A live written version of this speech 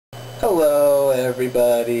Hello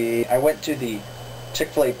everybody. I went to the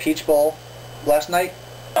Chick-fil-a Peach Bowl last night.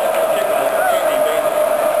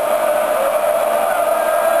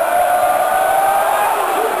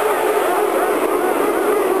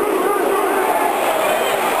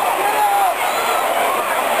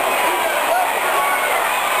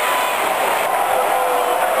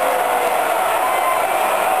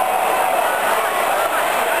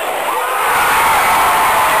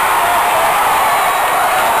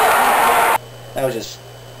 That was just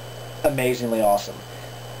amazingly awesome.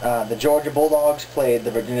 The Georgia Bulldogs played the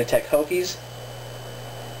Virginia Tech Hokies,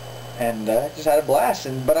 and I just had a blast.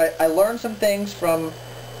 But I learned some things from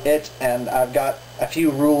it, and I've got a few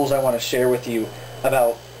rules I want to share with you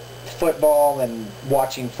about football and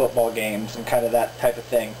watching football games and kind of that type of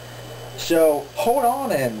thing. So hold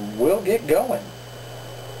on and we'll get going.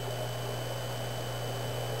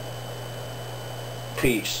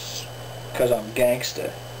 Peace, 'cause I'm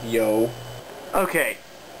gangsta, yo. Okay,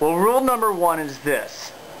 well, rule number 1 is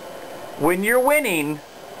this. When you're winning,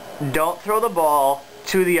 don't throw the ball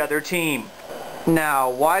to the other team. Now,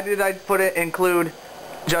 why did I include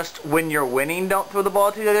just when you're winning, don't throw the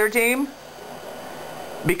ball to the other team?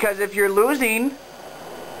 Because if you're losing,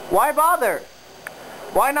 why bother?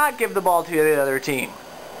 Why not give the ball to the other team?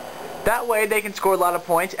 That way they can score a lot of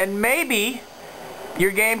points, and maybe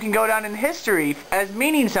your game can go down in history as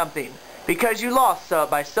meaning something because you lost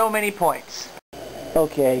by so many points.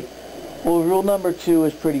 Okay, well, rule number 2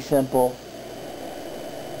 is pretty simple.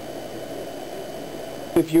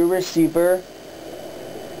 If you're a receiver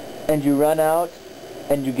and you run out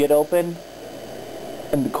and you get open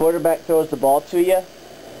and the quarterback throws the ball to you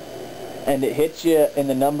and it hits you in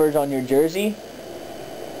the numbers on your jersey,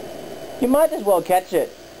 you might as well catch it.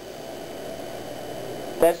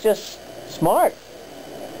 That's just smart.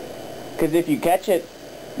 Because if you catch it,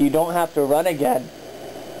 you don't have to run again.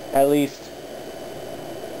 At least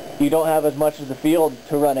you don't have as much of the field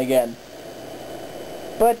to run again.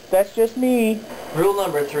 But that's just me. Rule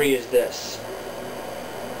number 3 is this.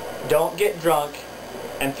 Don't get drunk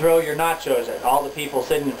and throw your nachos at all the people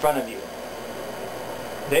sitting in front of you.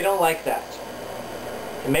 They don't like that.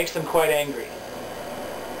 It makes them quite angry.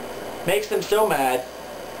 Makes them so mad,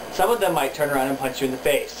 some of them might turn around and punch you in the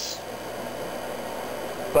face.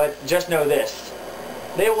 But just know this.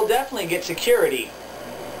 They will definitely get security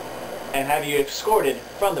and have you escorted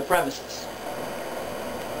from the premises.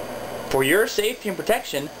 For your safety and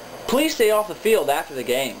protection, please stay off the field after the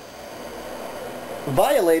game.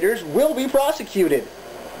 Violators will be prosecuted.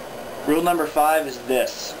 Rule number 5 is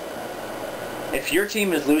this. If your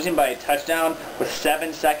team is losing by a touchdown with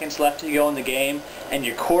 7 seconds left to go in the game and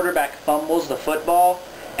your quarterback fumbles the football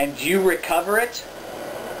and you recover it,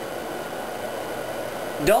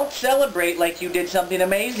 don't celebrate like you did something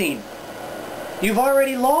amazing. You've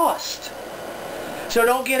already lost. So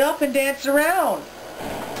don't get up and dance around.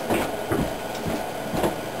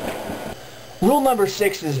 Rule number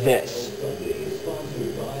 6 is this.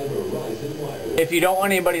 If you don't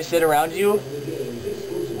want anybody to sit around you,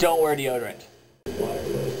 don't wear deodorant.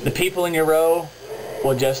 The people in your row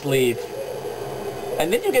will just leave.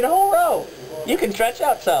 And then you get a whole row. You can stretch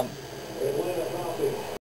out some.